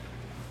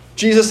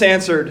Jesus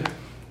answered,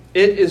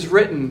 "It is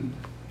written,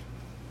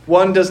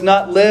 one does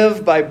not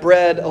live by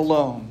bread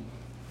alone,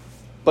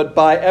 but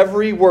by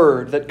every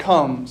word that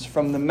comes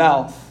from the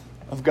mouth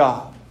of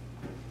God."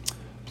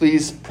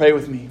 Please pray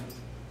with me.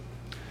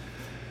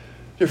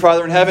 Dear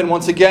Father in heaven,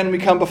 once again we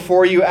come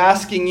before you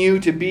asking you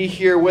to be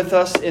here with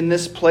us in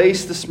this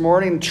place this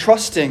morning,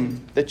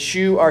 trusting that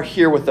you are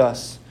here with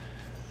us.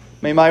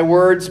 May my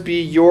words be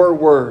your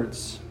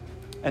words,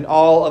 and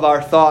all of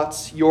our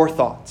thoughts your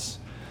thoughts.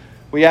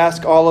 We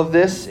ask all of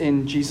this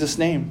in Jesus'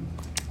 name.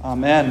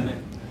 Amen.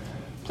 Amen.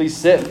 Please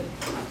sit.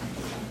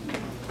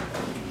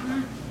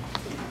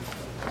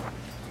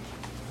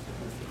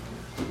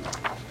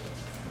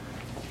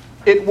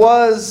 It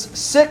was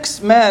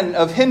 6 men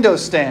of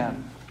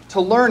Hindostan, to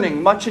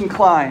learning much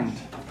inclined,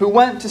 who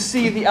went to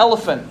see the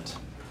elephant,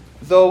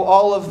 though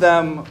all of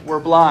them were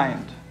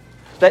blind,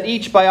 that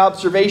each by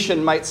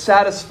observation might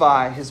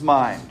satisfy his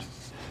mind.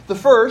 The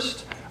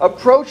first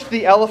approached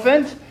the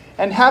elephant,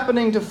 and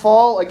happening to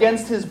fall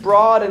against his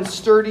broad and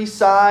sturdy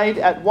side,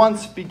 at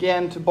once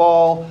began to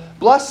bawl,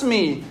 "Bless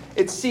me,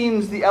 it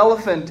seems the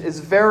elephant is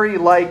very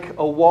like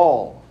a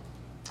wall."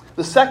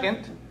 The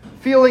second,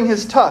 feeling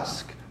his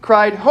tusk,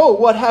 cried, "Ho,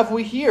 what have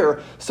we here,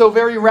 so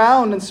very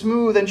round and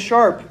smooth and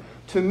sharp?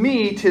 To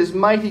me 'tis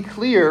mighty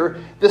clear,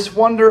 this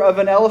wonder of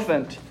an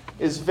elephant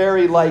is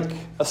very like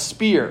a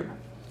spear."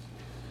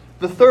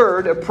 The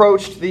third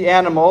approached the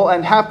animal,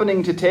 and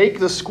happening to take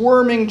the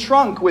squirming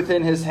trunk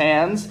within his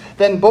hands,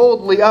 then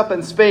boldly up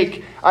and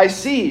spake, "I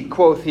see,"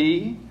 quoth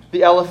he,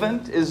 "the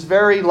elephant is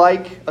very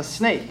like a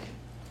snake."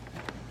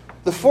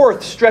 The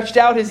fourth stretched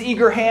out his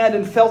eager hand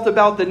and felt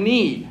about the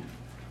knee.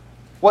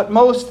 "What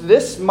most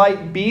this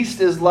might beast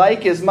is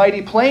like is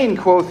mighty plain,"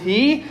 quoth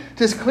he,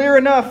 "'tis clear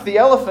enough, the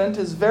elephant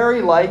is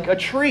very like a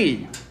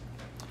tree."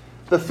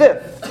 The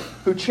fifth,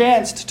 who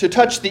chanced to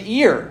touch the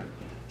ear,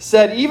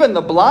 said, "Even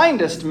the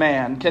blindest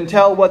man can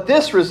tell what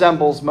this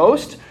resembles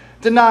most.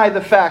 Deny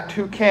the fact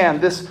who can.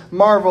 This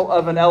marvel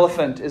of an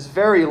elephant is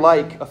very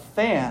like a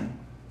fan."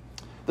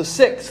 The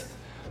sixth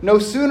no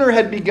sooner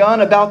had begun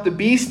about the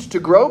beast to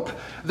grope,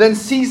 than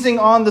seizing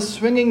on the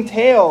swinging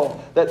tail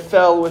that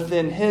fell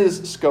within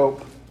his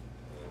scope.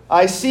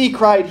 "I see,"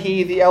 cried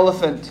he, "the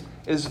elephant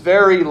is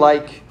very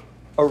like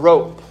a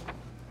rope."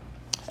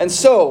 And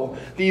so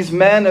these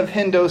men of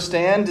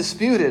Hindostan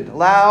disputed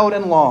loud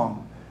and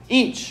long,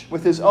 each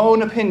with his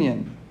own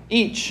opinion,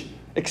 each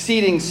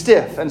exceeding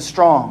stiff and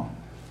strong,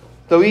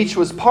 though each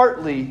was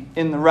partly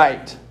in the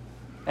right,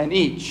 and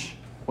each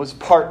was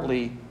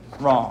partly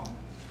wrong.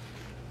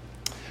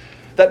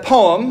 That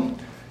poem,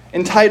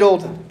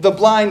 entitled "The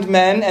Blind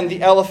Men and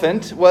the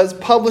Elephant," was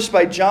published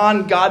by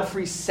John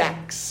Godfrey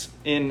Saxe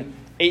in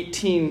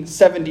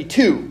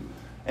 1872,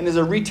 and is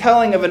a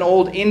retelling of an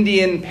old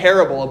Indian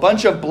parable. A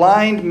bunch of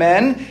blind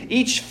men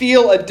each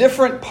feel a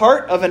different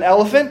part of an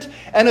elephant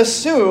and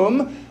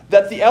assume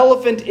that the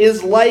elephant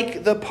is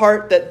like the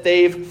part that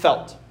they've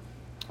felt.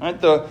 Right?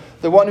 The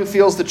one who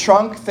feels the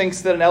trunk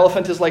thinks that an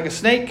elephant is like a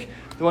snake.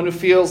 The one who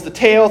feels the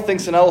tail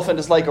thinks an elephant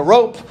is like a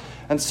rope,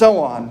 and so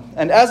on.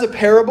 And as a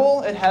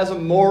parable, it has a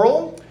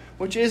moral,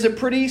 which is a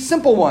pretty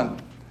simple one.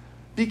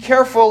 Be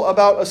careful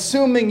about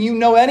assuming you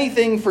know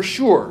anything for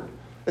sure,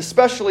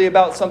 especially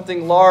about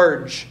something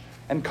large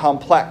and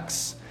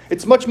complex.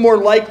 It's much more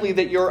likely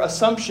that your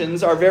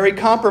assumptions are very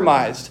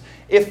compromised,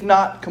 if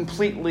not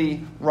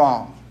completely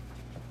wrong.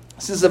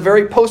 This is a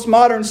very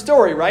postmodern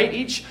story, right?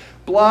 Each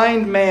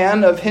blind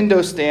man of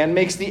Hindostan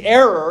makes the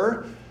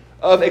error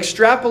of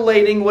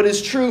extrapolating what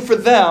is true for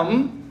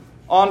them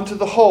onto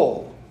the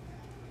whole.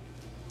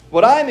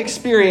 What I'm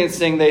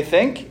experiencing, they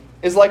think,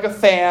 is like a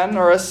fan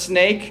or a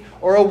snake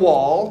or a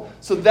wall,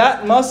 so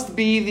that must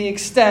be the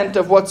extent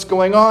of what's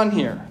going on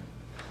here.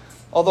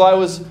 Although I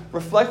was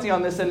reflecting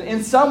on this, and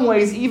in some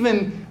ways,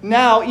 even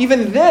now,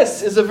 even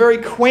this is a very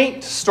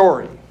quaint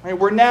story. Right?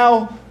 We're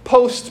now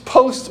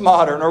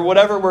postmodern, or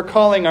whatever we're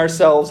calling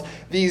ourselves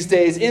these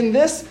days. In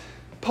this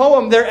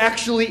poem, there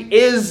actually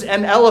is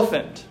an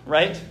elephant,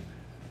 right?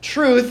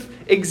 Truth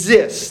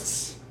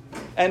exists,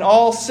 and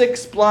all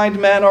 6 blind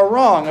men are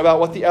wrong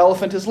about what the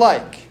elephant is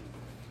like.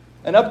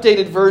 An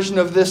updated version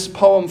of this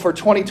poem for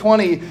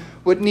 2020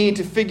 would need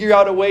to figure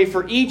out a way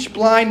for each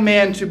blind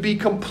man to be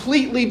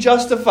completely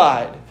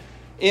justified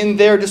in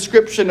their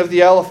description of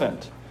the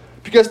elephant.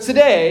 Because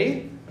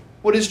today,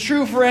 what is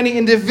true for any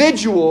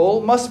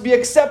individual must be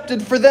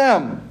accepted for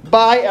them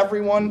by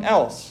everyone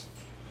else.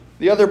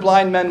 The other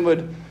blind men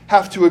would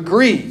have to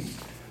agree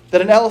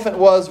that an elephant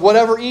was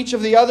whatever each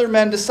of the other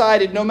men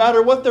decided, no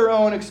matter what their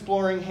own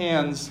exploring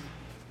hands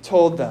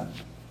told them.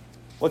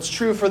 What's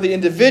true for the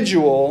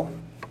individual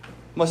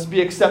must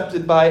be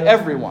accepted by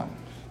everyone.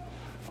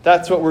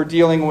 That's what we're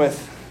dealing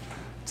with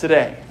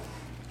today.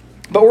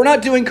 But we're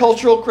not doing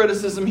cultural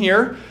criticism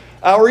here,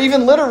 or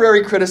even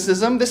literary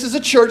criticism. This is a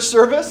church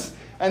service,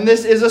 and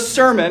this is a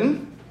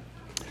sermon.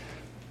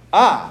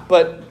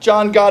 But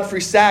John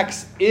Godfrey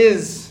Saxe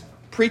is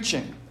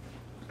preaching.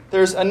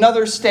 There's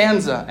another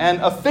stanza, an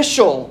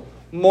official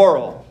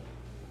moral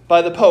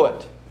by the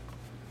poet.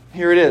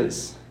 Here it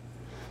is.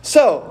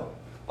 "So,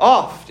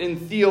 Oft in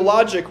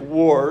theologic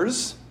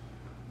wars,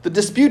 the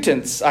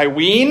disputants, I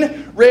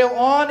ween, rail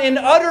on in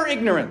utter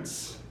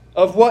ignorance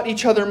of what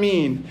each other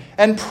mean,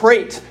 and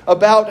prate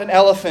about an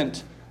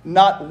elephant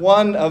not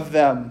one of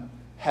them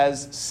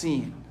has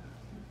seen.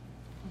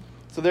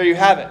 So there you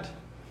have it.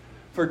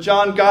 For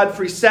John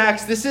Godfrey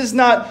Sachs, this is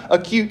not a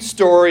cute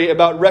story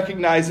about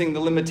recognizing the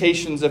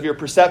limitations of your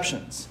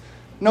perceptions.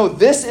 No,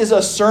 this is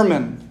a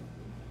sermon,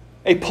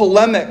 a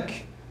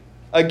polemic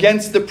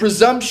against the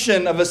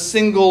presumption of a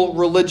single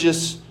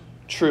religious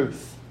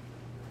truth.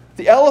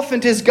 The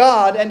elephant is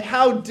God, and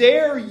how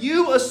dare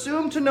you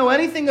assume to know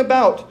anything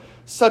about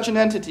such an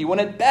entity when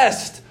at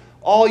best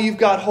all you've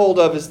got hold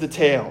of is the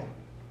tail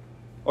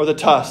or the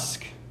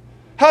tusk?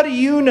 How do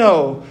you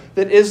know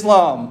that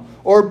Islam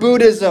or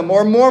Buddhism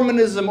or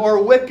Mormonism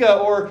or Wicca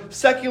or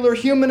secular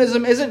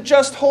humanism isn't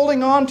just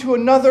holding on to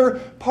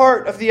another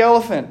part of the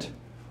elephant?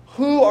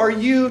 Who are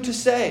you to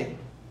say?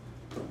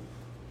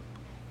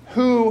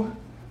 Who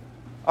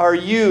are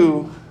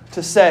you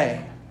to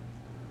say?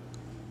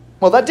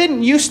 Well, that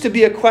didn't used to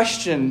be a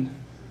question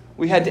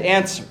we had to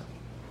answer.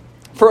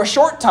 For a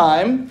short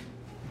time,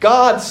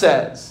 God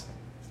says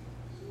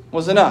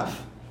was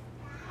enough.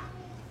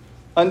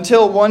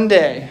 Until one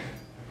day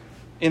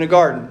in a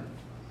garden,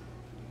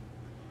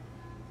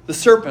 the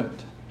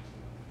serpent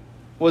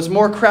was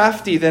more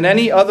crafty than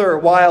any other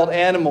wild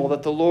animal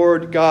that the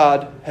Lord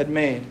God had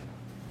made.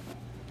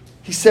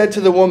 He said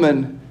to the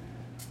woman,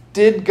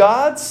 "Did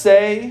God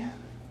say,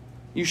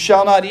 'You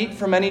shall not eat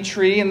from any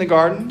tree in the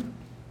garden'?"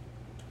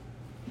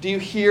 Do you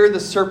hear the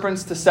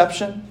serpent's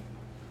deception?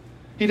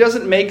 He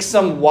doesn't make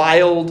some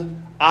wild,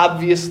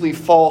 obviously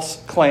false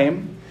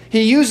claim.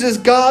 He uses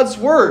God's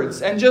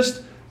words and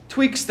just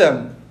tweaks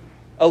them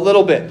a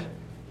little bit.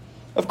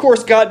 Of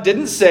course, God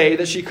didn't say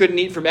that she couldn't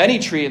eat from any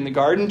tree in the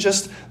garden,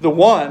 just the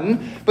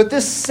one. But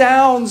this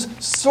sounds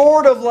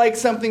sort of like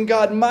something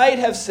God might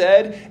have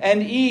said,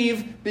 and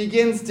Eve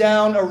begins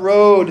down a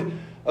road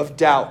of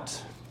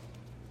doubt.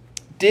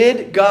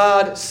 Did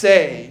God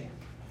say,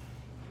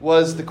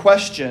 was the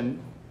question,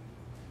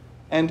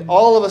 and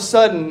all of a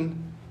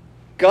sudden,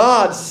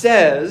 God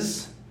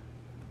says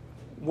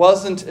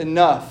wasn't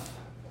enough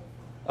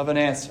of an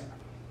answer.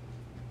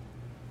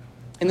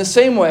 In the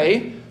same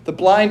way, the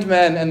blind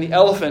man and the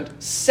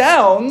elephant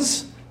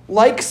sounds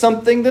like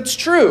something that's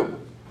true.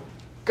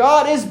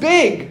 God is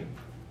big.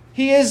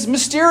 He is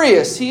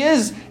mysterious. He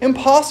is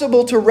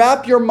impossible to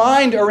wrap your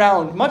mind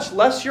around, much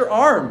less your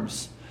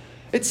arms.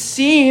 It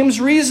seems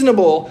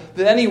reasonable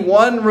that any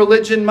one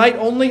religion might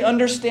only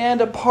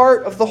understand a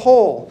part of the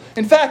whole.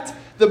 In fact,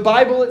 the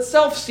Bible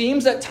itself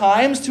seems at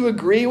times to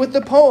agree with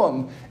the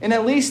poem. In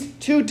at least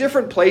 2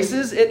 different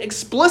places, it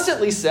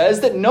explicitly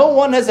says that no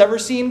one has ever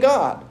seen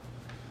God.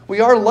 We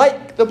are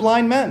like the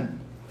blind men.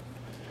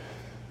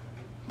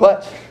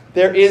 But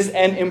there is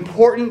an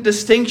important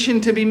distinction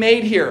to be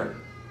made here.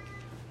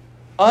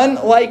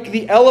 Unlike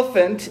the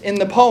elephant in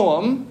the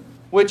poem,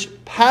 which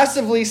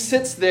passively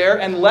sits there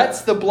and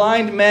lets the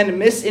blind men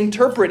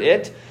misinterpret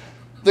it,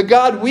 the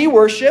God we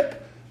worship,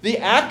 the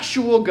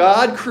actual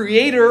God,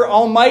 creator,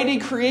 almighty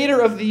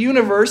creator of the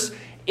universe,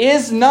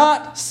 is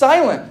not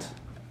silent.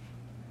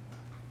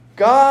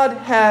 God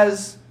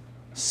has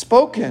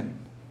spoken.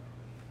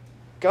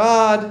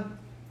 God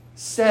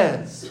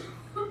says.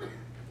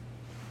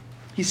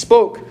 He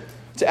spoke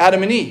to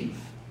Adam and Eve,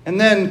 and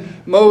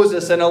then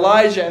Moses and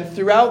Elijah, and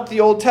throughout the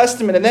Old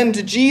Testament, and then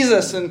to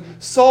Jesus and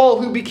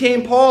Saul, who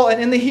became Paul,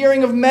 and in the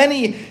hearing of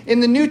many in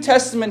the New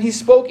Testament, he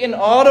spoke in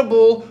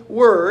audible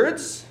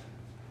words,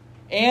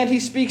 and he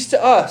speaks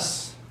to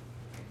us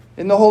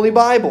in the Holy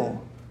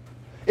Bible.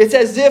 It's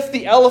as if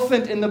the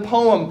elephant in the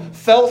poem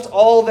felt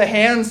all the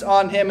hands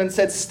on him and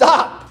said,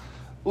 "Stop,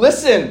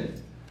 listen,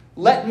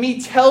 let me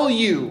tell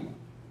you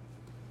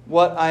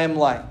what I am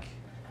like."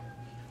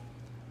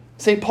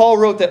 St. Paul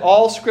wrote that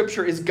all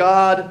Scripture is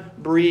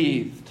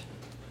God-breathed.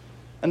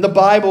 And the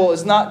Bible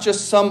is not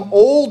just some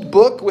old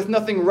book with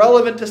nothing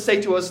relevant to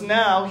say to us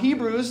now.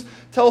 Hebrews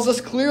tells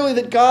us clearly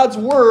that God's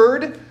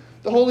Word,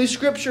 the Holy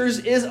Scriptures,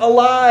 is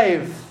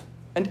alive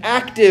and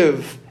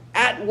active,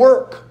 at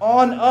work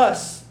on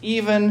us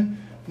even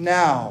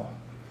now.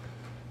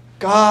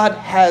 God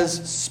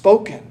has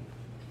spoken.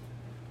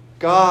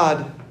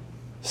 God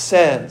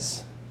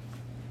says.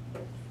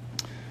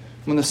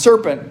 When the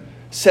serpent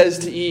says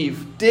to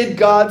Eve, "Did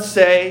God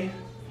say,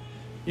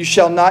 'You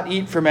shall not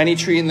eat from any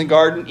tree in the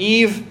garden'?"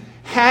 Eve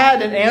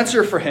had an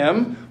answer for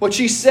him. What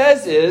she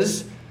says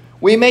is,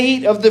 "We may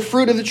eat of the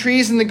fruit of the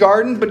trees in the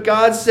garden, but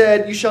God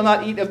said, 'You shall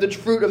not eat of the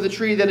fruit of the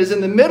tree that is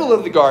in the middle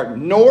of the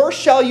garden, nor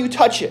shall you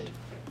touch it,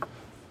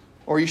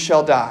 or you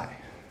shall die.'"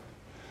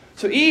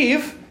 So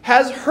Eve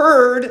has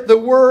heard the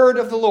word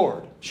of the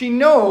Lord. She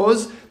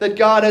knows that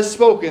God has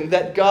spoken,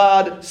 that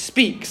God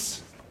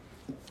speaks.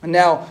 And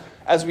now,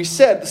 as we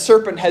said, the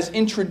serpent has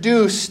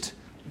introduced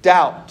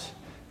doubt.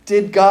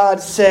 Did God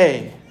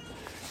say?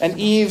 And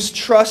Eve's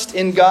trust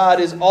in God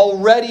is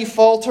already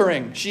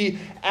faltering. She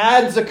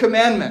adds a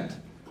commandment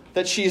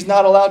that she's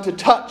not allowed to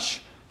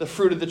touch the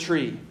fruit of the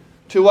tree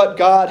to what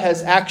God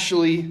has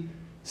actually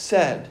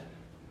said.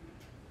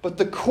 But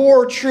the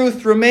core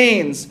truth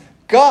remains: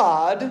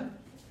 God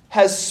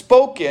has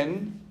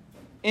spoken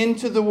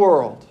into the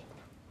world.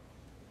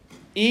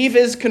 Eve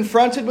is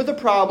confronted with a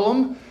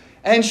problem,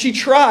 and she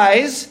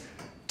tries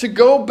to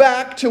go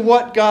back to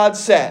what God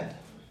said.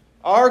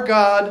 Our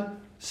God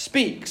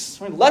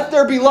speaks. Let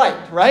there be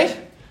light, right?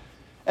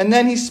 And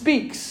then he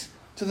speaks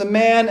to the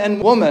man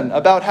and woman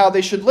about how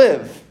they should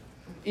live.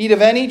 Eat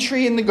of any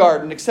tree in the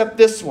garden except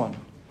this one.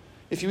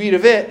 If you eat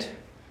of it,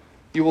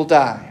 you will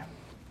die.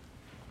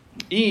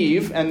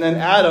 Eve and then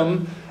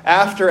Adam,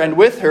 after and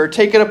with her,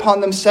 take it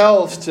upon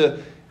themselves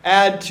to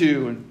add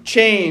to and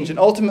change and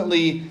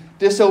ultimately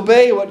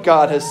disobey what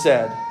God has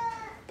said.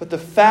 But the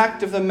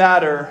fact of the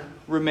matter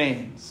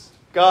remains.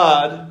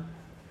 God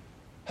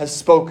has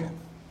spoken.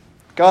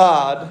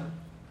 God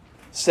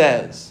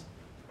says.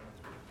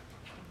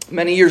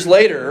 Many years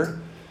later,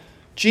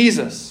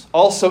 Jesus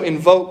also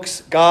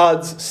invokes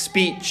God's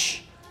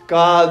speech,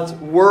 God's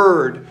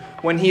word,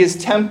 when he is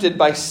tempted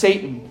by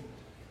Satan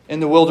in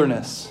the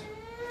wilderness.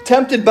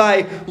 Tempted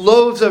by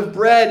loaves of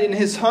bread in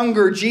his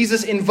hunger,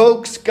 Jesus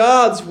invokes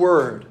God's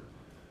word.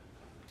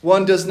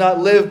 One does not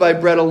live by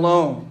bread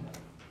alone,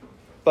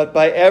 but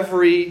by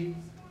every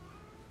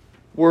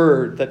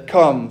word that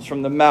comes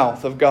from the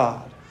mouth of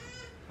God.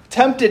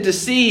 Tempted to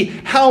see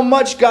how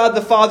much God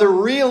the Father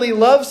really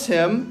loves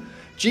him,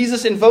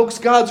 Jesus invokes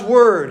God's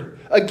word.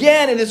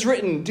 Again, it is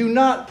written, do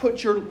not put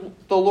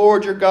the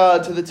Lord your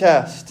God to the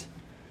test.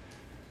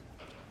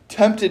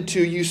 Tempted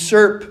to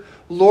usurp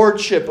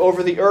lordship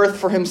over the earth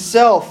for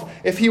himself,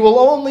 if he will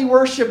only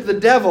worship the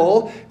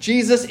devil,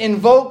 Jesus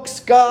invokes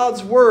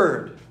God's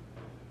word.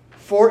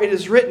 For it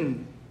is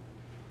written,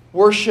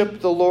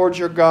 worship the Lord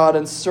your God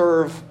and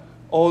serve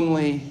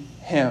only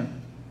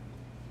him.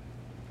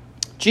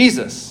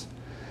 Jesus,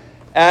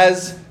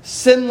 as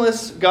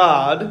sinless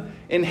God,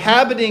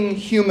 inhabiting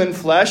human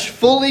flesh,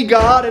 fully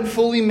God and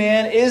fully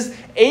man, is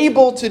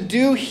able to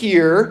do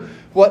here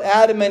what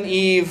Adam and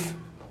Eve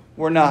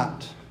were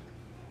not.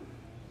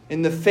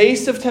 In the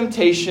face of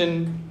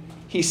temptation,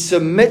 he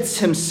submits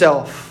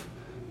himself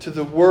to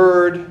the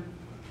word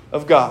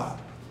of God.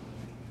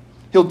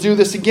 He'll do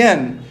this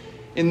again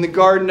in the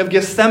Garden of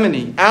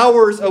Gethsemane,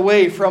 hours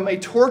away from a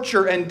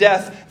torture and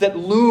death that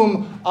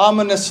loom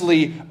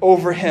ominously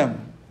over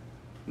him.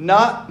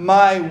 Not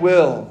my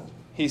will,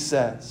 he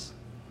says,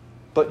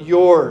 but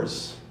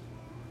yours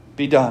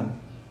be done.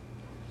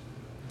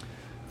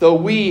 Though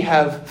we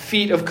have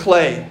feet of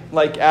clay,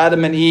 like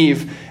Adam and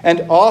Eve,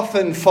 and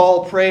often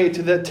fall prey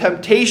to the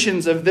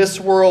temptations of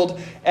this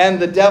world and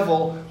the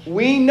devil,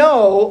 we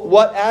know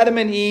what Adam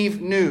and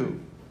Eve knew.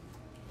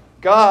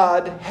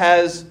 God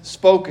has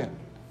spoken.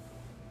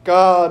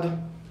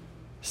 God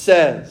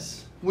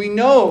says. We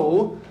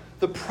know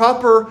the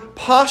proper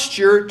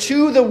posture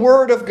to the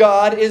word of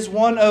God is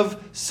one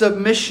of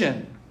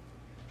submission.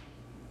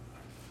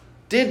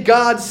 Did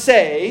God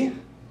say?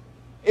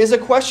 Is a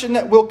question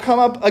that will come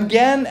up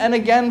again and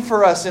again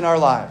for us in our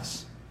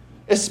lives,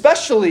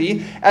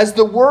 especially as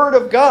the Word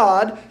of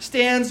God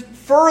stands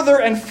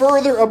further and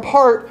further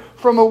apart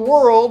from a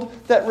world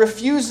that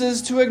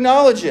refuses to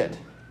acknowledge it.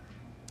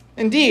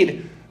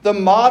 Indeed, the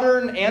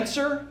modern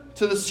answer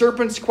to the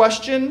serpent's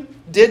question,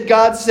 did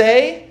God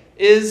say,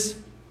 is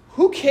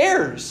who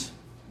cares?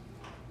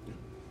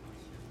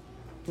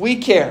 We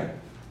care.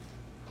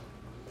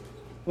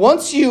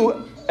 Once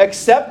you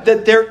accept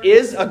that there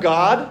is a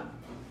God,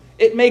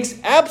 it makes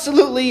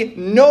absolutely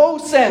no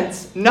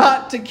sense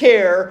not to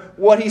care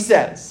what he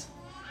says.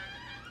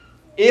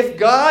 If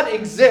God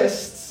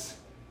exists,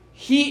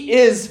 he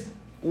is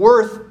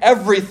worth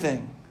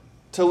everything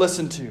to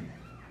listen to.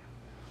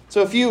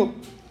 So if you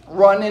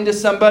run into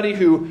somebody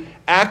who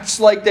acts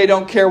like they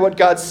don't care what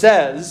God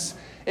says,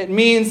 it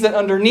means that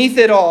underneath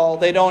it all,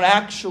 they don't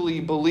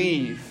actually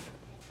believe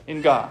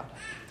in God.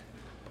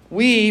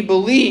 We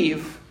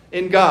believe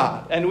in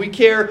God, and we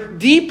care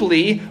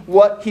deeply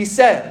what he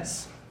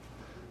says.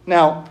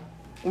 Now,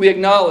 we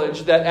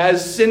acknowledge that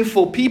as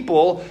sinful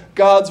people,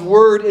 God's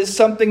word is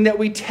something that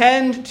we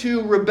tend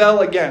to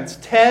rebel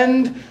against,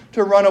 tend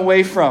to run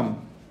away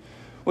from.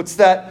 What's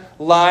that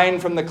line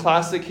from the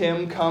classic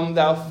hymn, Come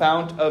Thou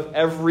Fount of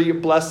Every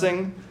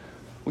Blessing?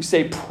 We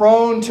say,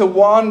 prone to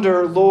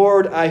wander,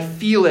 Lord, I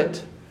feel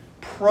it.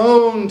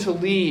 Prone to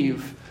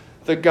leave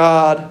the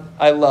God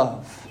I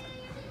love.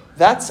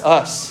 That's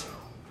us.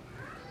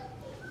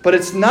 But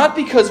it's not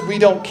because we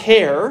don't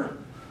care.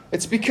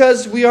 It's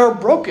because we are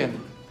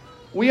broken.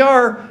 We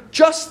are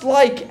just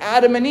like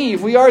Adam and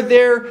Eve. We are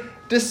their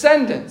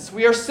descendants.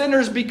 We are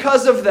sinners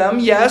because of them,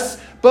 yes,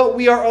 but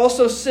we are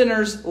also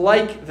sinners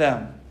like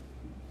them.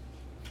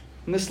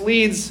 And this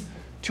leads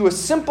to a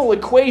simple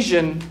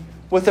equation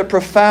with a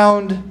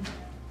profound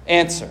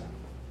answer.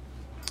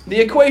 The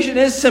equation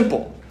is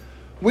simple.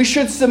 We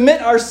should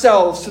submit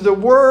ourselves to the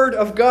Word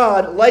of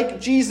God like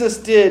Jesus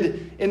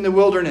did in the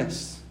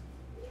wilderness.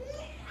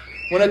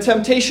 When a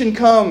temptation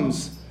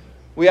comes,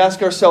 we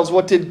ask ourselves,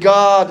 what did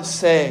God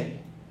say?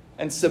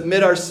 And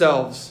submit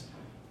ourselves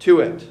to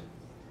it.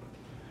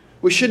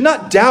 We should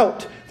not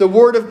doubt the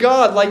Word of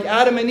God like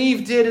Adam and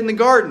Eve did in the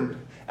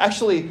garden.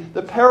 Actually,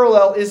 the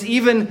parallel is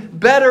even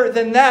better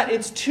than that.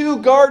 It's two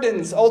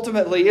gardens,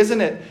 ultimately,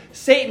 isn't it?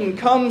 Satan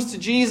comes to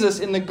Jesus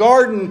in the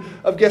Garden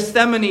of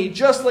Gethsemane,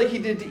 just like he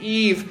did to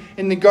Eve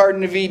in the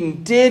Garden of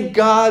Eden. Did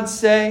God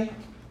say?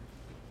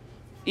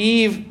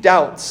 Eve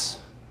doubts,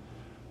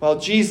 while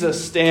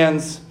Jesus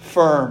stands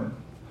firm.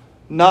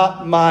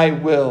 Not my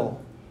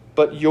will,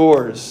 but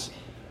yours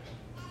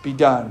be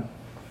done.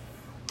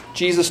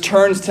 Jesus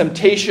turns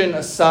temptation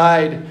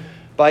aside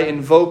by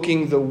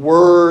invoking the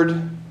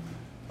Word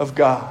of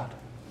God.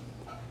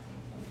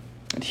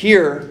 And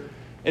here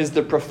is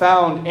the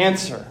profound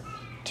answer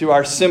to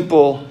our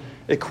simple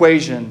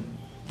equation.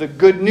 The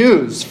good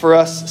news for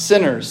us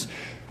sinners.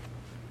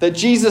 That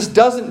Jesus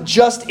doesn't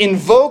just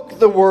invoke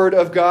the Word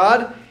of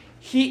God.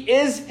 He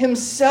is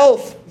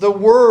himself the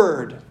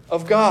Word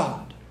of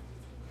God.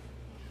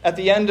 At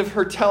the end of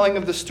her telling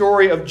of the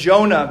story of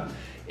Jonah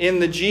in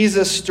the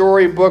Jesus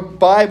Storybook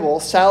Bible,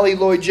 Sally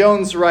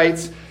Lloyd-Jones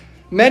writes,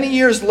 many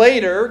years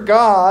later,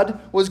 God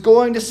was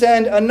going to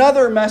send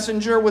another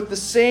messenger with the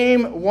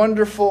same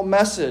wonderful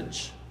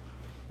message.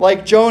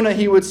 Like Jonah,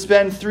 he would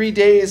spend 3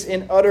 days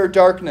in utter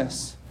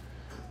darkness.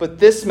 But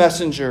this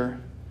messenger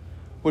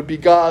would be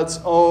God's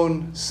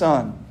own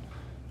Son.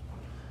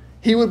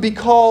 He would be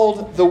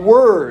called the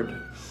Word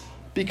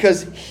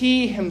because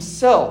he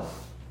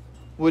himself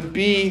would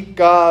be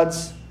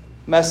God's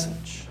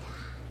message.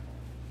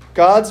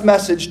 God's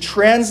message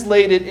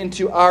translated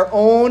into our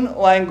own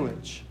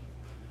language.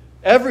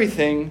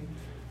 Everything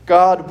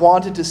God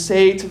wanted to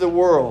say to the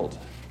world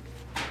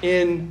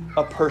in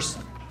a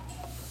person.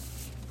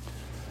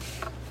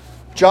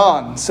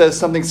 John says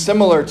something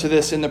similar to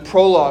this in the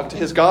prologue to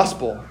his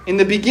gospel. In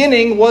the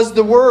beginning was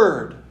the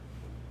Word.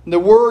 The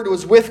Word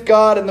was with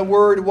God, and the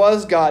Word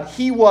was God.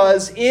 He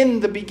was in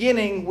the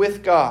beginning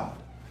with God.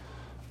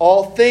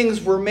 All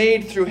things were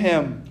made through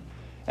him,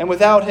 and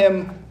without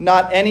him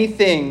not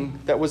anything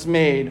that was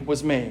made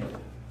was made.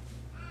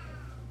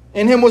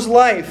 In him was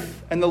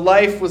life, and the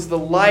life was the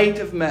light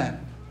of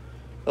men.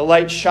 The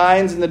light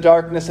shines in the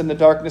darkness, and the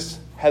darkness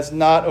has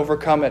not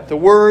overcome it. The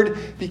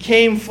Word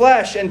became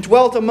flesh and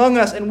dwelt among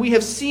us, and we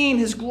have seen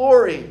his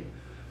glory.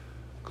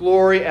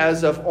 Glory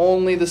as of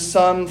only the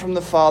Son from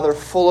the Father,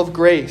 full of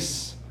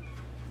grace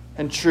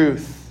and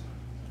truth.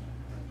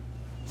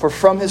 For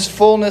from his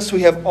fullness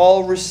we have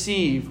all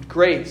received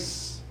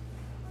grace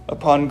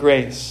upon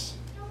grace.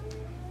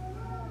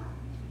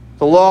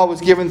 The law was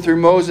given through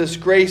Moses.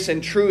 Grace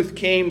and truth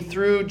came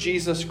through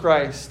Jesus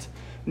Christ.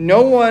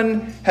 No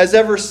one has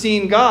ever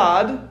seen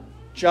God,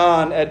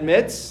 John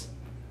admits.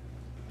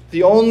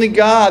 The only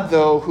God,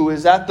 though, who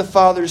is at the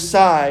Father's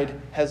side,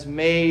 has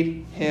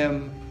made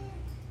him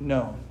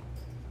known.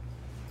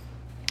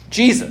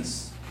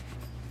 Jesus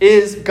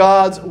is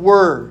God's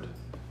Word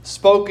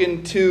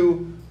spoken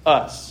to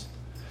us.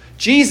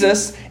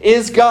 Jesus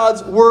is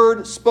God's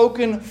Word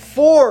spoken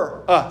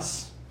for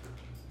us.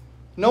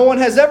 No one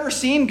has ever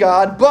seen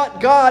God,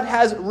 but God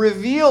has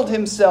revealed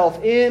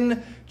himself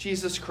in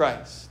Jesus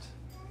Christ,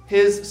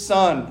 his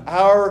Son,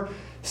 our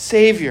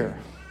Savior.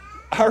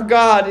 Our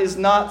God is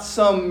not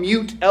some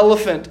mute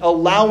elephant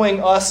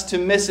allowing us to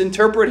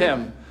misinterpret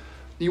him.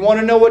 You want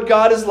to know what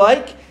God is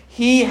like?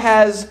 He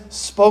has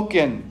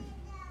spoken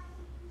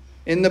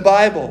in the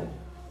Bible,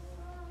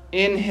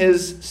 in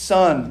his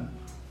Son.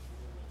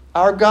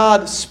 Our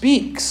God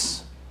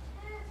speaks.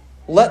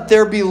 Let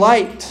there be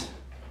light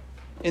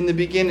in the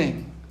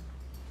beginning.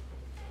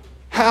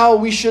 How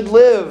we should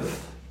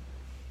live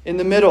in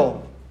the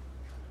middle.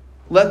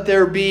 Let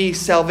there be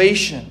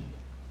salvation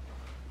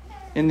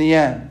in the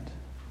end.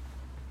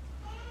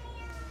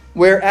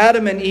 Where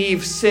Adam and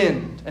Eve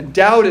sinned and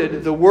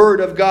doubted the Word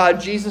of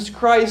God, Jesus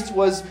Christ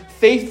was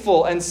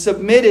faithful and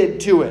submitted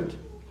to it.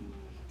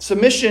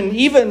 Submission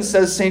even,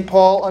 says St.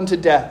 Paul, unto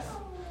death,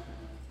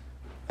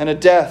 and a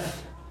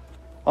death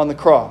on the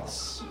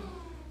cross.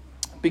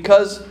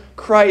 Because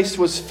Christ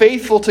was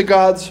faithful to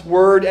God's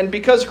Word, and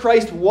because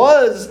Christ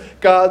was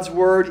God's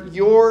Word,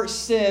 your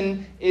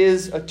sin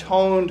is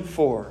atoned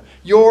for.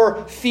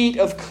 Your feet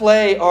of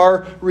clay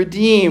are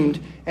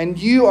redeemed, and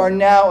you are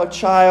now a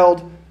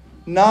child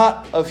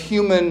not of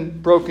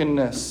human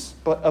brokenness,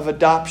 but of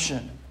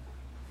adoption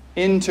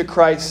into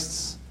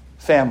Christ's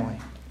family.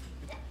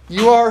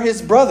 You are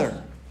his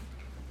brother,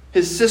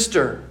 his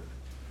sister,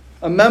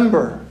 a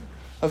member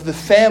of the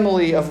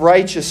family of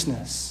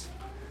righteousness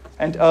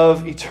and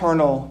of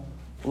eternal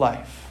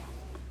life.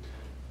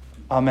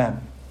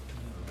 Amen.